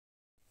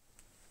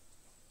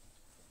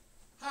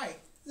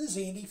This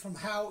is Andy from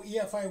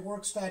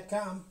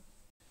HowEFIWorks.com,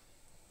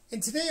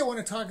 and today I want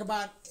to talk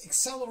about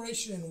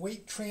acceleration and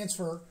weight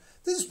transfer.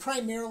 This is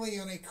primarily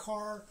on a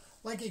car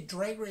like a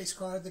drag race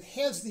car that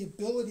has the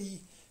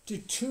ability to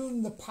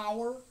tune the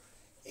power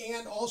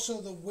and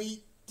also the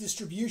weight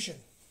distribution.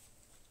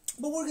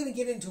 But we're going to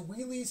get into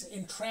wheelies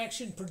and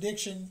traction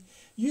prediction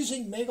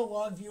using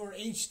Megalog Viewer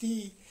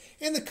HD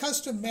and the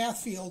custom math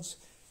fields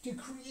to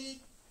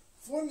create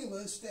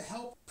formulas to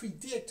help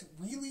predict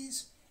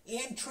wheelies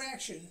and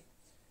traction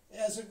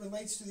as it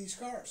relates to these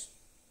cars.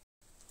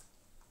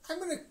 I'm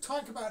going to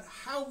talk about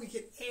how we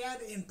can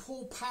add and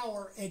pull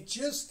power at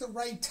just the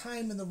right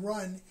time in the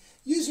run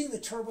using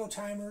the turbo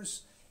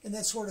timers and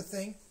that sort of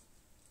thing,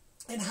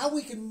 and how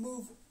we can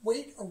move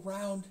weight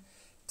around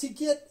to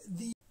get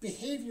the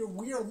behavior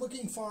we are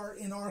looking for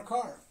in our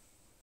car.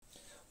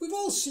 We've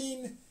all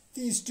seen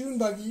these dune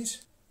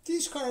buggies.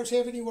 These cars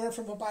have anywhere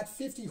from about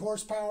 50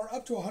 horsepower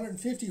up to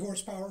 150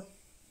 horsepower,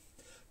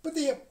 but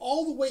they have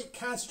all the weight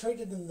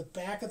concentrated in the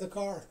back of the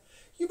car.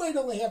 You might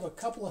only have a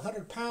couple of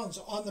 100 pounds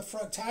on the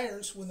front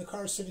tires when the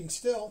car's sitting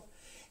still,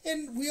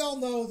 and we all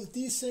know that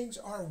these things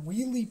are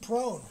wheelie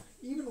prone,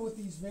 even with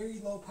these very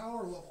low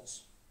power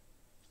levels.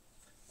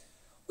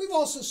 We've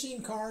also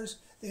seen cars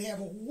that have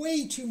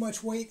way too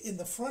much weight in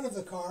the front of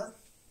the car,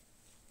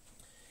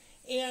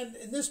 and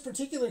in this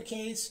particular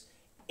case,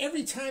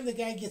 every time the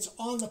guy gets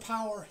on the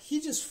power, he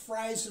just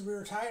fries the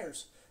rear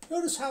tires.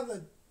 Notice how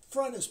the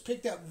front has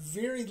picked up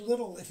very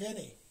little, if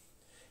any,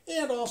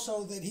 and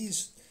also that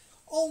he's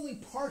only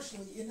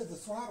partially into the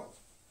throttle.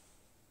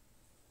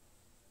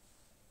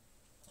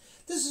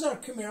 This is our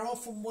Camaro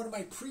from one of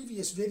my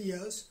previous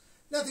videos.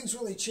 Nothing's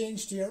really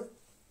changed here.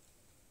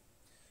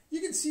 You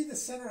can see the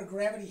center of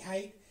gravity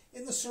height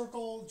in the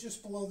circle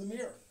just below the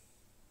mirror.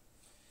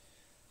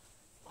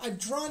 I've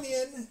drawn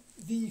in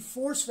the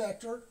force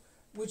vector,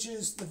 which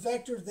is the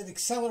vector that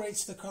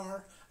accelerates the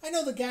car. I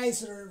know the guys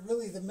that are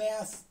really the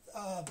math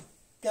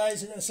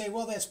guys are going to say,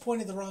 well, that's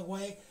pointed the wrong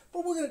way,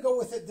 but we're going to go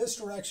with it this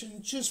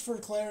direction just for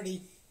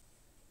clarity.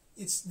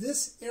 It's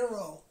this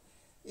arrow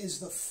is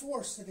the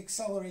force that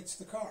accelerates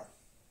the car.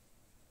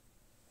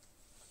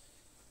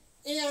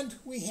 And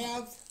we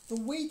have the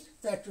weight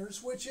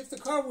vectors, which if the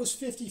car was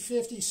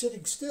 50-50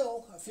 sitting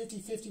still, a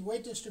 50-50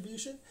 weight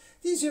distribution,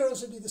 these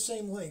arrows would be the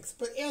same length.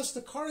 But as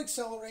the car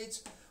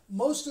accelerates,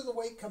 most of the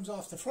weight comes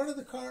off the front of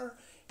the car,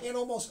 and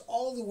almost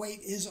all the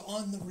weight is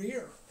on the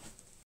rear.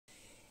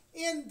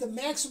 And the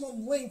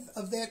maximum length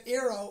of that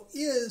arrow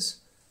is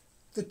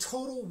the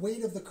total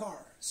weight of the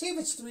car. Say if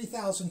it's a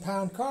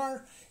 3,000-pound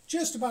car,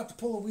 just about to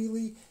pull a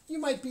wheelie, you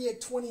might be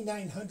at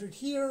 2,900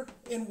 here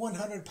and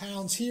 100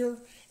 pounds here,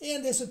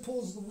 and as it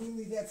pulls the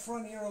wheelie, that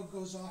front arrow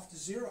goes off to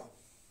 0.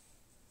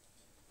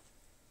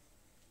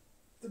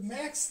 The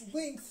max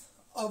length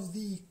of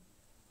the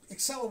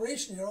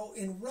acceleration arrow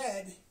in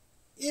red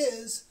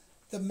is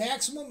the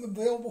maximum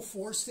available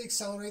force to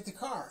accelerate the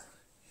car.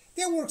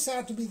 That works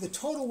out to be the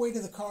total weight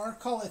of the car,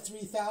 call it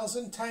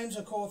 3,000, times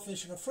a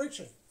coefficient of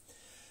friction.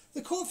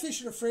 The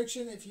coefficient of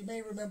friction, if you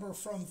may remember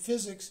from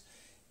physics,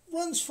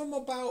 runs from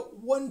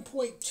about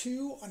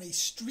 1.2 on a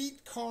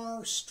street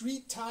car,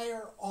 street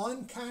tire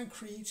on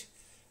concrete,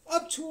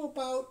 up to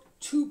about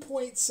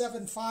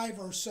 2.75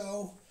 or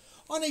so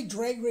on a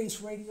drag race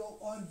radial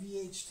on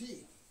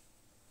VHT.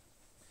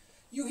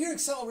 You hear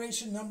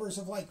acceleration numbers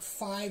of like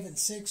 5 and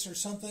 6 or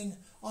something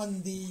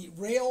on the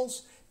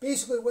rails.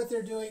 Basically what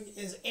they're doing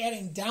is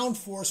adding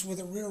downforce with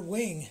a rear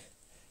wing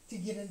to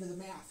get into the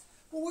math.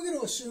 But we're going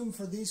to assume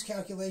for these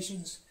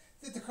calculations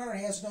that the car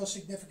has no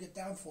significant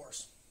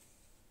downforce.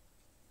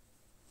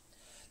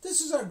 This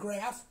is our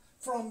graph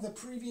from the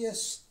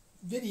previous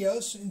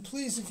videos, and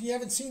please, if you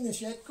haven't seen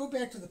this yet, go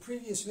back to the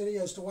previous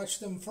videos to watch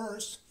them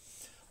first.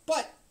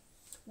 But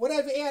what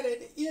I've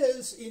added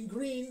is, in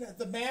green,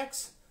 the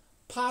max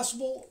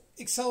possible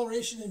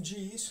acceleration in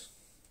G's.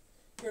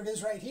 Here it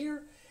is right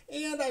here.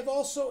 And I've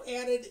also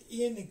added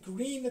in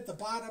green at the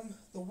bottom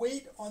the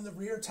weight on the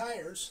rear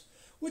tires,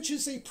 which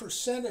is a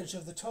percentage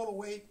of the total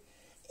weight.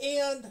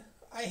 And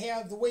I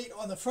have the weight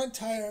on the front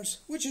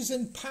tires, which is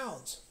in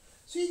pounds.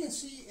 So you can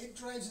see it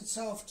drives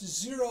itself to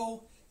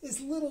 0.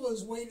 As little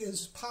as weight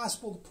as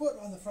possible to put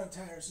on the front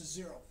tires is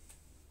 0.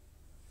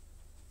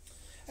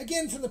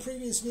 Again, from the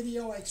previous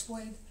video, I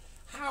explained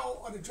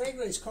how on a drag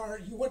race car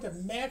you want to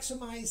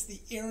maximize the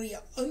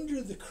area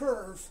under the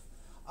curve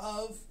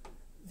of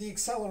the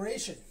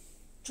acceleration,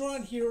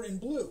 drawn here in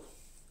blue.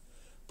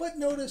 But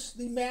notice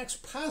the max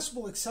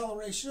possible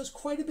acceleration is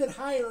quite a bit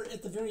higher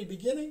at the very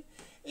beginning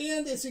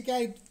and as the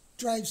guy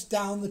drives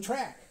down the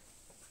track.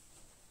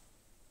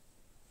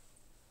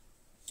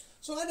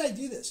 So how did I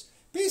do this?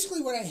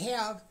 Basically what I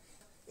have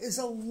is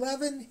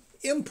 11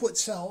 input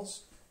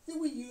cells that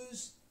we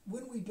use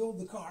when we build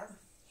the car.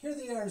 Here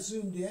they are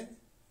zoomed in,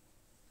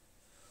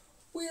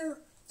 where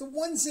the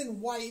ones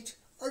in white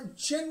are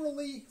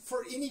generally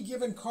for any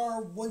given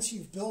car once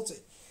you've built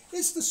it.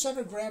 It's the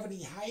center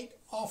gravity height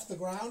off the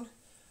ground,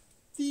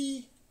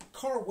 the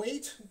car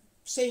weight,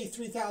 say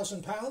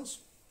 3,000 pounds,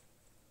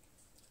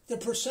 the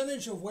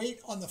percentage of weight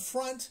on the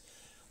front,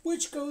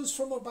 which goes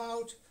from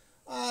about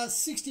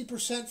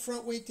 60%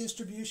 front weight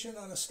distribution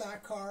on a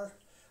stock car.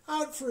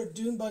 Out for a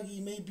dune buggy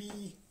may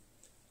be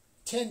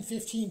 10,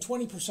 15,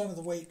 20% of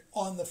the weight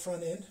on the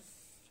front end.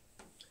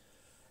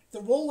 The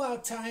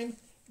rollout time,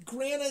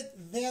 granted,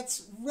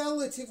 that's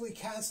relatively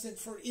constant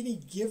for any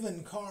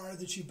given car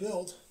that you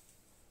build.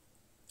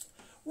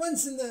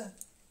 Runs in the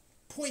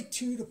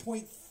 0.2 to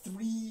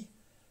 0.3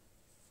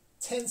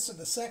 tenths of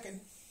a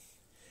second.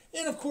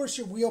 And of course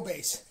your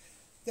wheelbase.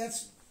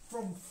 That's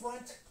from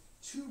front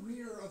to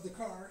rear of the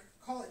car.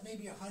 Call it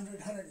maybe 100,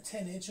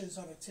 110 inches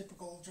on a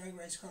typical drag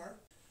race car.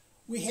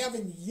 We have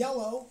in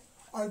yellow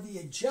are the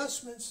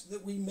adjustments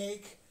that we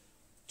make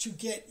to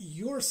get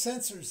your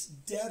sensors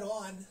dead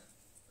on.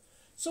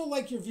 So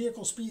like your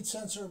vehicle speed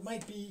sensor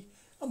might be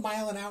a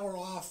mile an hour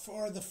off,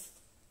 or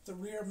the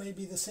rear may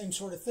be the same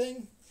sort of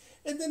thing.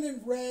 And then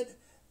in red,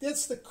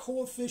 that's the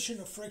coefficient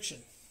of friction.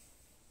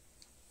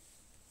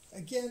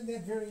 Again,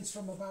 that varies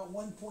from about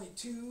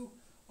 1.2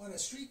 on a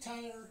street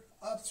tire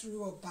up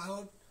through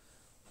about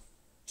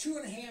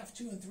 2.5,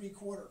 2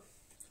 3/4.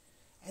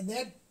 And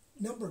that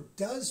number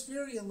does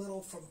vary a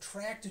little from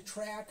track to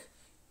track,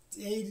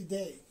 day to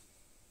day.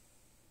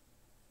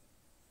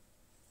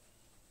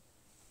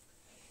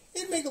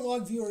 In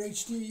Megalog Viewer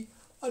HD,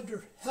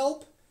 under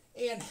Help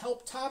and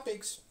Help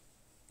Topics,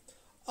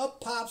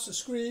 up pops a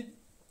screen,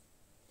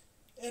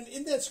 and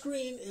in that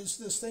screen is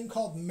this thing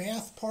called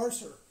Math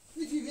Parser.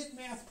 If you hit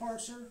Math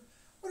Parser,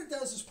 what it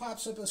does is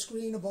pops up a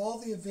screen of all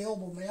the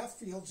available math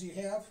fields you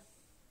have.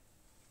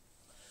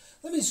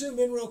 Let me zoom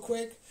in real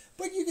quick,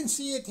 but you can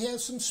see it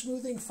has some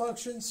smoothing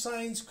functions,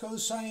 sines,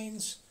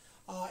 cosines,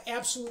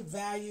 absolute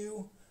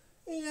value,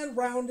 and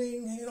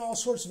rounding, and all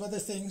sorts of other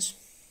things.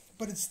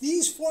 But it's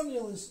these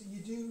formulas that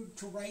you do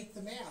to write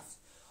the math.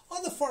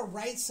 On the far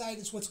right side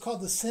is what's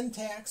called the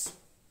syntax.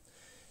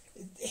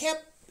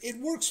 It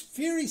works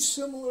very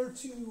similar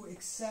to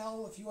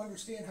Excel. If you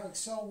understand how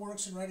Excel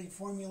works in writing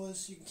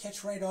formulas, you can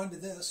catch right on to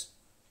this.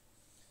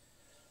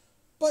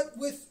 But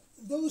with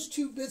those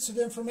two bits of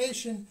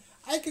information,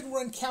 I can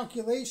run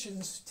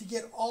calculations to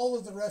get all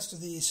of the rest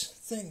of these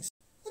things.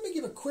 Let me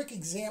give a quick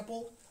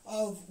example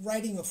of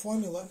writing a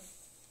formula.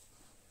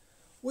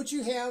 What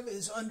you have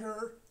is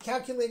under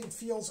calculated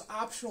fields,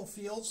 optional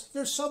fields.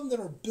 There's some that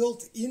are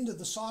built into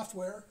the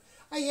software.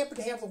 I happen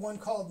to have the one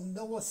called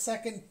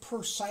millisecond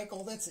per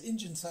cycle. That's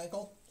engine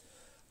cycle.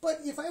 But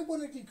if I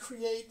wanted to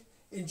create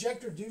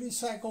injector duty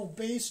cycle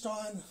based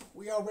on,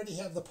 we already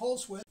have the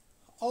pulse width,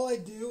 all I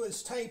do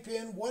is type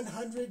in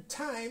 100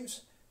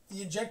 times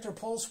the injector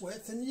pulse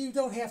width, and you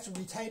don't have to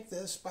retype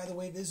this. By the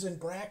way, it is in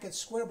brackets,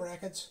 square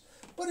brackets.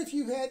 But if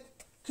you had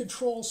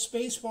Control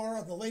Spacebar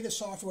on the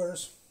latest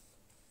softwares,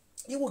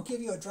 it will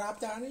give you a drop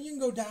down, and you can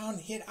go down,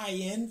 hit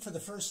IN for the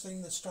first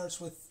thing that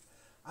starts with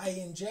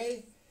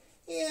INJ,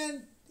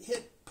 and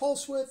hit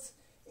pulse width,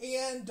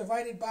 and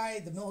divided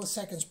by the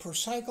milliseconds per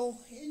cycle,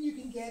 and you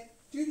can get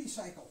duty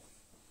cycle.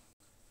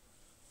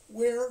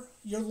 Where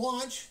your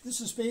launch,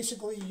 this is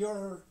basically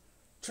your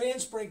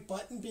trans brake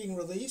button being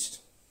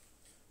released.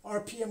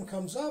 RPM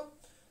comes up,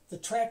 the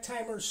track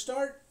timers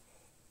start.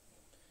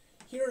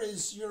 Here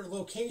is your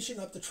location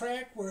up the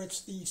track where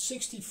it's the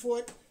 60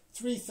 foot,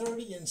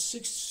 330 and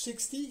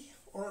 660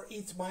 or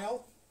 1/8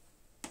 mile.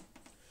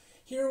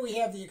 Here we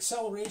have the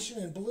acceleration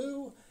in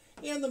blue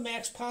and the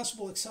max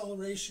possible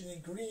acceleration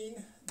in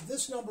green.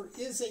 This number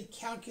is a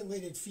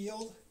calculated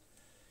field.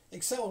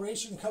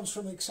 Acceleration comes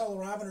from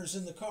accelerometers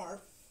in the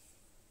car.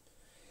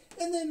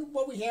 And then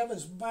what we have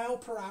is mile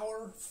per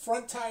hour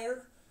front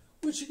tire,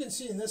 which you can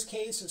see in this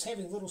case is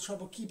having a little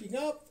trouble keeping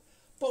up,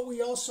 but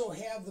we also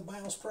have the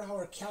miles per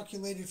hour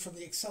calculated from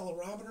the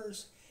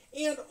accelerometers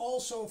and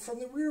also from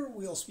the rear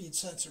wheel speed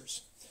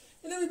sensors.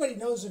 And everybody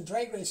knows in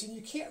drag racing,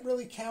 you can't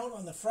really count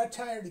on the front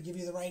tire to give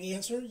you the right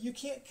answer. You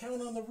can't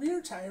count on the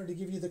rear tire to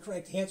give you the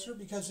correct answer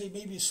because they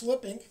may be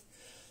slipping.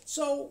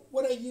 So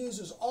what I use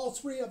is all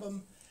three of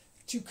them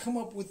to come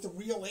up with the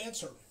real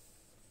answer.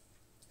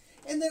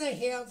 And then I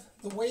have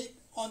the weight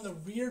on the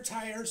rear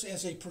tires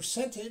as a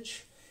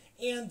percentage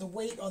and the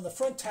weight on the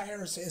front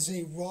tires as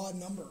a raw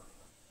number.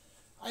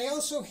 I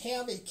also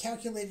have a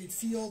calculated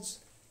fields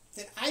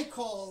that I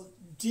call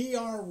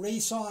DR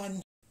Race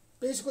On.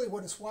 Basically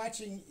what it's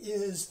watching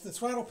is the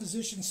throttle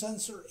position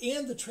sensor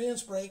and the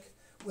trans brake.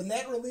 When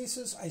that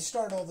releases, I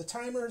start all the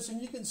timers, and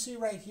you can see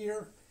right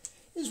here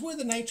is where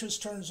the nitrous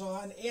turns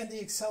on and the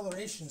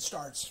acceleration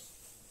starts.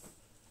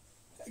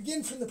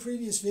 Again, from the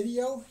previous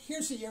video,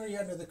 here's the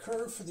area under the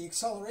curve for the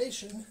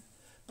acceleration,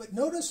 but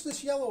notice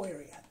this yellow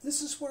area.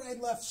 This is where I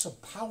left some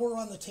power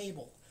on the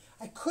table.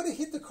 I could have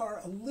hit the car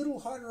a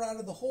little harder out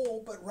of the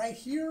hole, but right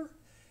here,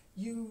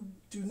 you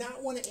do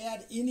not want to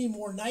add any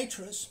more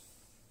nitrous.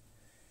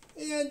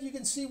 And you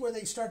can see where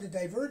they start to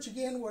diverge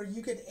again, where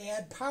you could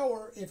add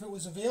power if it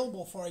was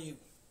available for you.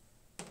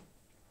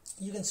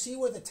 You can see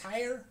where the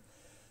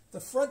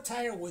front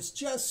tire was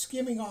just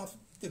skimming off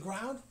the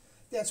ground.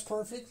 That's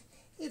perfect.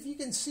 If you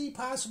can see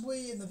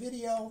possibly in the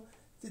video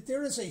that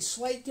there is a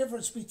slight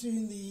difference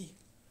between the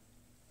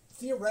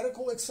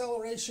theoretical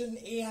acceleration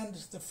and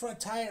the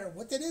front tire.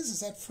 What that is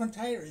that front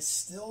tire is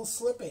still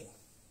slipping.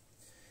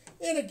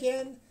 And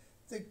again,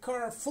 the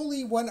car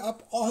fully went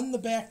up on the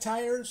back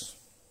tires,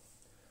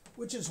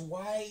 which is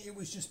why it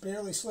was just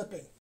barely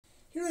slipping.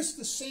 Here's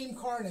the same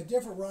car in a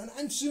different run.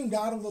 I'm zoomed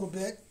out a little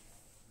bit.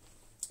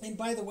 And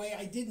by the way,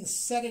 I didn't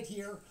set it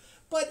here,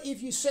 but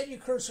if you set your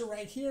cursor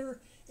right here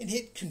and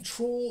hit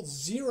Control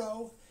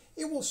 0,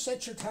 it will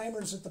set your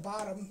timers at the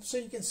bottom so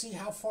you can see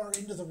how far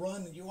into the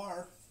run you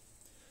are.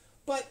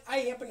 But I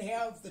happen to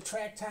have the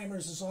track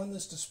timers is on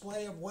this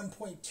display of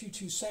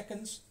 1.22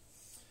 seconds.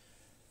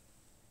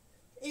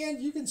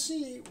 And you can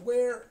see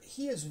where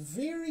he is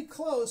very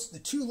close. The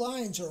two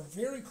lines are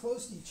very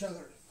close to each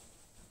other.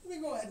 Let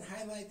me go ahead and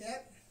highlight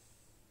that.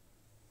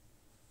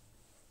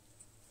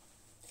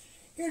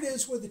 Here it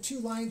is where the two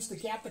lines, the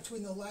gap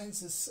between the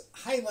lines is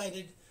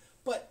highlighted,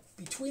 but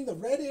between the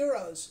red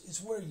arrows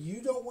is where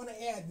you don't want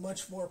to add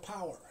much more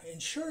power.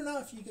 And sure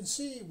enough, you can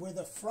see where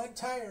the front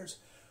tires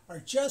are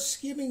just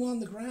skimming on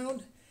the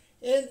ground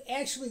and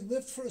actually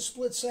lift for a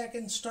split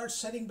second, start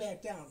setting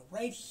back down.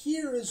 Right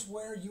here is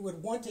where you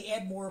would want to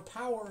add more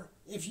power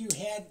if you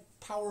had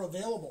power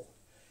available.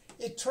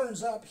 It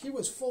turns up he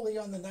was fully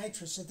on the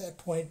nitrous at that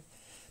point.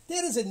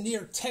 That is a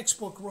near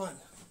textbook run.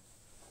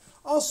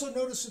 Also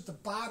notice at the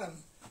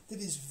bottom that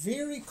is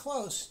very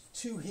close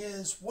to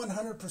his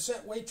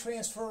 100% weight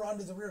transfer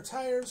onto the rear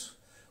tires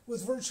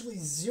with virtually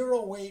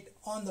zero weight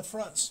on the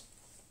fronts.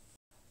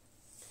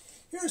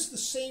 Here's the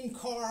same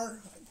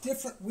car,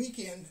 different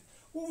weekend.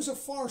 What was a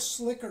far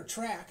slicker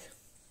track.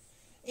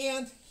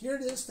 And here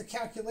it is, the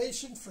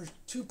calculation for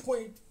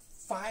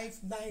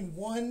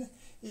 2.591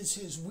 is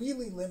his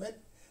wheelie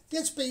limit.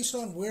 That's based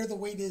on where the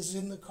weight is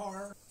in the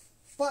car.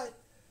 But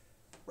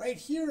right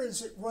here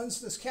as it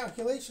runs this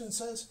calculation, it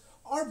says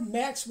our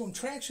maximum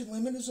traction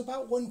limit is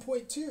about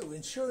 1.2.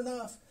 And sure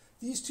enough,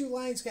 these two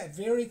lines got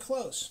very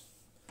close.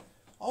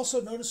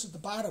 Also notice at the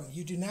bottom,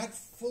 you do not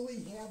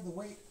fully have the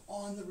weight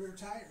on the rear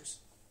tires.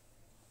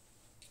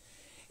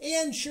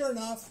 And sure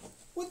enough,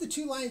 when the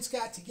two lines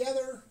got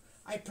together,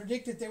 I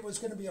predicted there was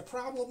going to be a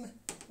problem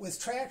with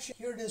traction.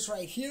 Here it is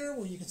right here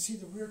where you can see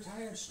the rear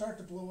tires start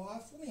to blow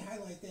off. Let me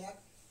highlight that.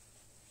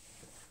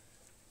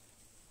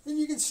 Then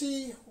you can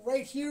see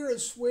right here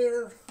is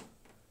where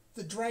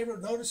the driver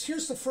noticed.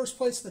 Here's the first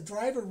place the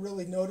driver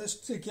really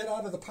noticed to get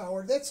out of the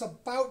power. That's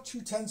about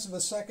 0.2 of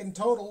a second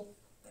total.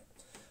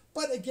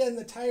 But again,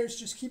 the tires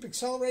just keep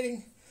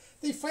accelerating.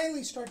 They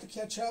finally start to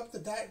catch up.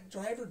 The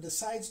driver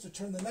decides to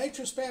turn the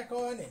nitrous back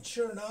on, and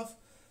sure enough,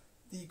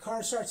 the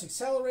car starts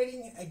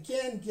accelerating,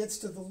 again gets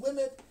to the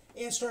limit,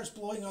 and starts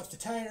blowing off the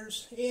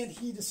tires, and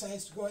he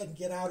decides to go ahead and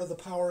get out of the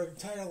power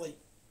entirely.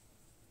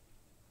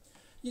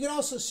 You can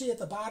also see at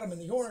the bottom in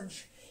the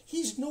orange,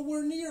 he's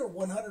nowhere near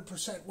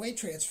 100% weight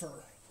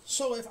transfer.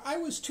 So if I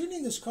was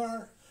tuning this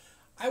car,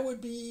 I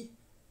would be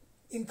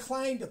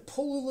inclined to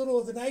pull a little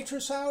of the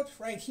nitrous out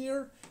right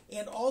here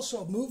and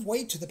also move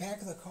weight to the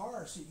back of the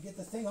car so you can get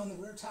the thing on the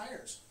rear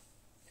tires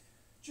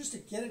just to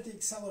get it to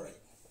accelerate.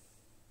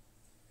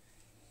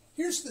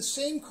 Here's the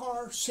same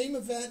car, same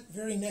event,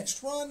 very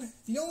next run.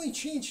 The only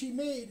change he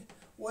made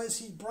was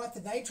he brought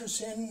the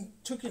nitrous in,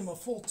 took him a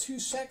full 2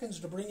 seconds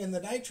to bring in the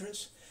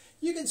nitrous.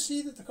 You can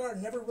see that the car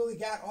never really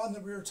got on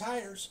the rear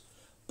tires,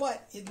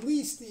 but at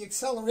least the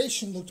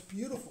acceleration looked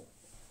beautiful.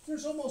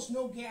 There's almost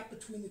no gap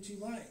between the two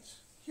lines.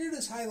 Here it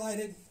is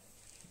highlighted.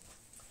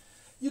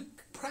 You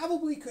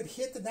probably could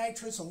hit the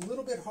nitrous a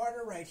little bit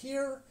harder right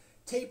here,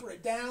 taper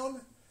it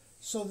down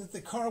so that the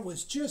car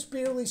was just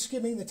barely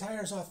skimming the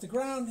tires off the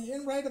ground,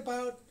 and right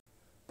about,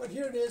 but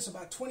here it is,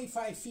 about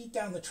 25 feet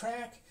down the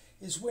track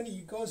is when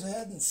he goes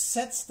ahead and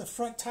sets the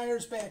front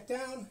tires back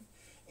down,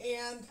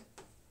 and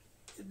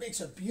it makes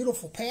a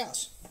beautiful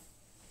pass.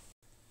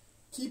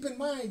 Keep in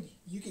mind,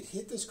 you could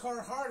hit this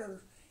car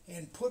harder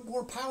and put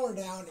more power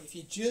down if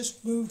you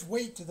just moved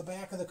weight to the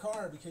back of the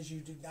car because you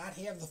do not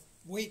have the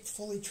weight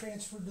fully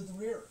transferred to the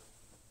rear.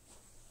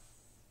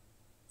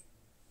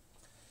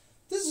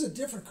 This is a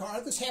different car.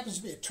 This happens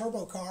to be a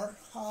turbo car,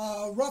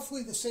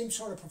 roughly the same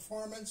sort of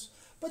performance,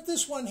 but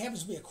this one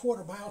happens to be a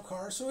quarter-mile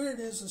car. So here it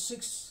is, the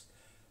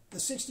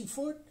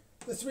 60-foot,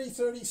 the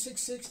 330,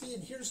 660,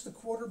 and here's the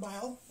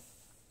quarter-mile.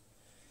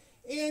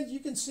 And you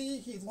can see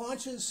he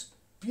launches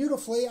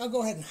beautifully. I'll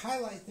go ahead and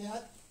highlight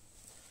that.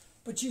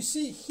 But you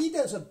see, he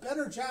does a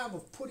better job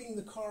of putting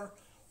the car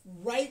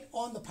right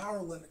on the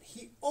power limit.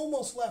 He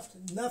almost left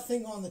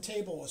nothing on the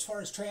table as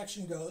far as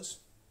traction goes.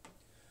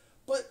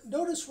 But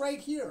notice right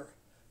here,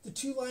 the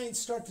two lines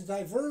start to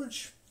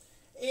diverge,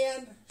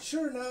 and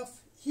sure enough,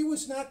 he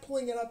was not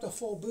pulling it up to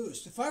full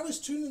boost. If I was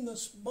tuning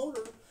this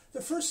motor,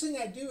 the first thing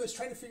I do is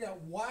try to figure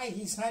out why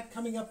he's not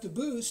coming up to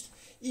boost,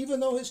 even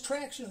though his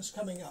traction is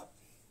coming up.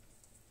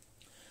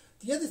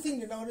 The other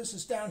thing to notice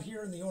is down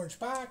here in the orange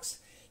box,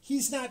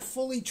 he's not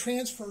fully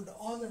transferred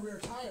on the rear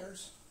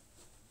tires.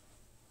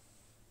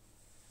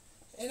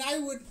 And I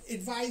would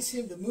advise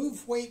him to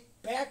move weight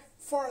back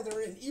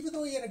farther, and even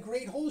though he had a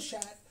great hole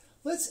shot,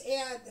 let's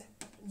add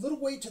a little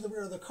weight to the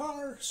rear of the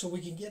car so we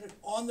can get it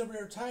on the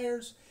rear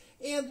tires,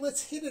 and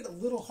let's hit it a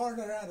little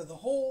harder out of the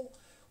hole.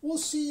 We'll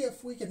see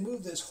if we can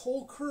move this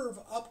whole curve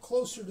up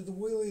closer to the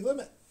wheelie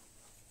limit.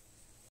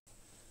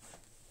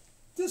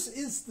 This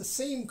is the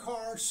same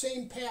car,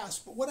 same pass,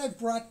 but what I've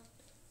brought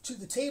to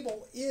the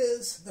table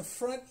is the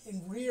front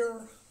and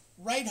rear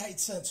ride height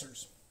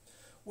sensors,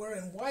 where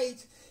in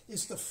white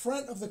is the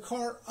front of the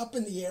car up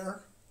in the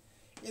air,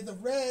 and the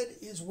red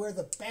is where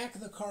the back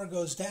of the car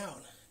goes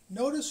down.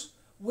 Notice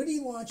when he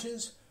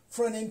launches,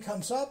 front end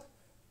comes up,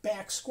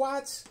 back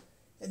squats,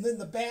 and then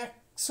the back,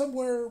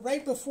 somewhere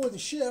right before the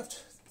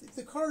shift,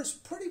 the car is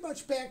pretty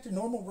much back to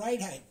normal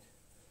ride height.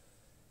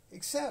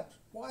 Except,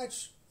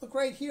 watch, look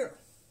right here.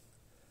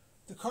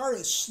 The car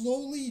is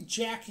slowly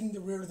jacking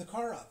the rear of the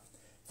car up.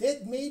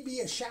 That may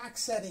be a shock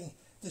setting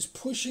that's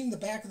pushing the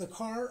back of the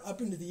car up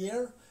into the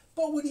air,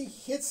 but when he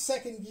hits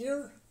second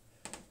gear,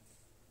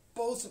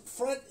 both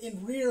front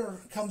and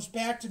rear comes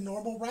back to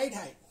normal ride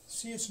height.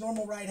 See, it's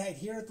normal ride height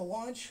here at the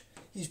launch.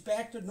 He's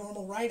back to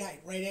normal ride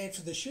height right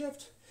after the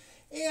shift.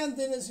 And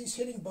then as he's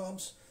hitting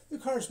bumps, the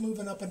car's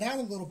moving up and down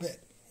a little bit.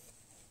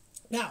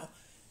 Now,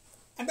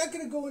 I'm not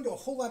going to go into a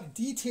whole lot of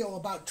detail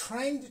about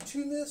trying to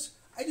tune this.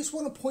 I just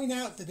want to point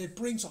out that it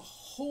brings a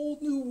whole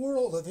new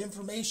world of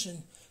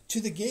information to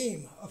the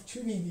game of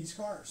tuning these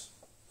cars.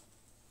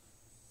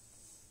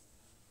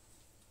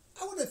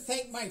 I want to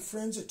thank my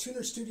friends at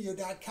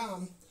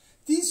tunerstudio.com.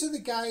 These are the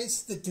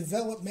guys that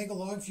develop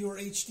Megalog Viewer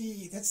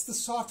HD. That's the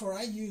software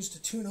I use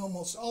to tune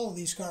almost all of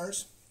these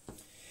cars.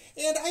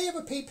 And I have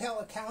a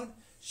PayPal account.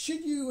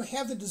 Should you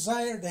have the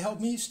desire to help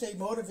me stay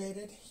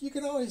motivated, you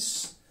can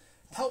always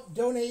help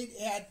donate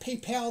at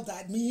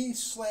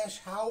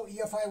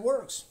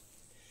paypal.me/howefiworks.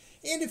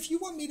 And if you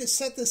want me to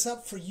set this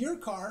up for your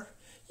car,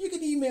 you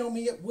can email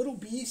me at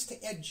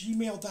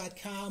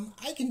whittlebeast@gmail.com.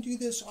 I can do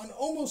this on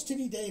almost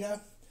any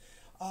data,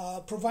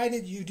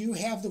 provided you do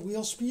have the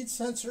wheel speed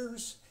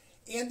sensors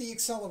and the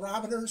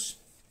accelerometers.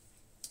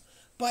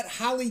 But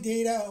Holly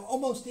data,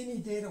 almost any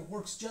data,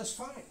 works just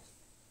fine.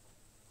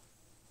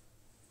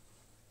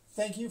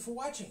 Thank you for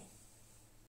watching.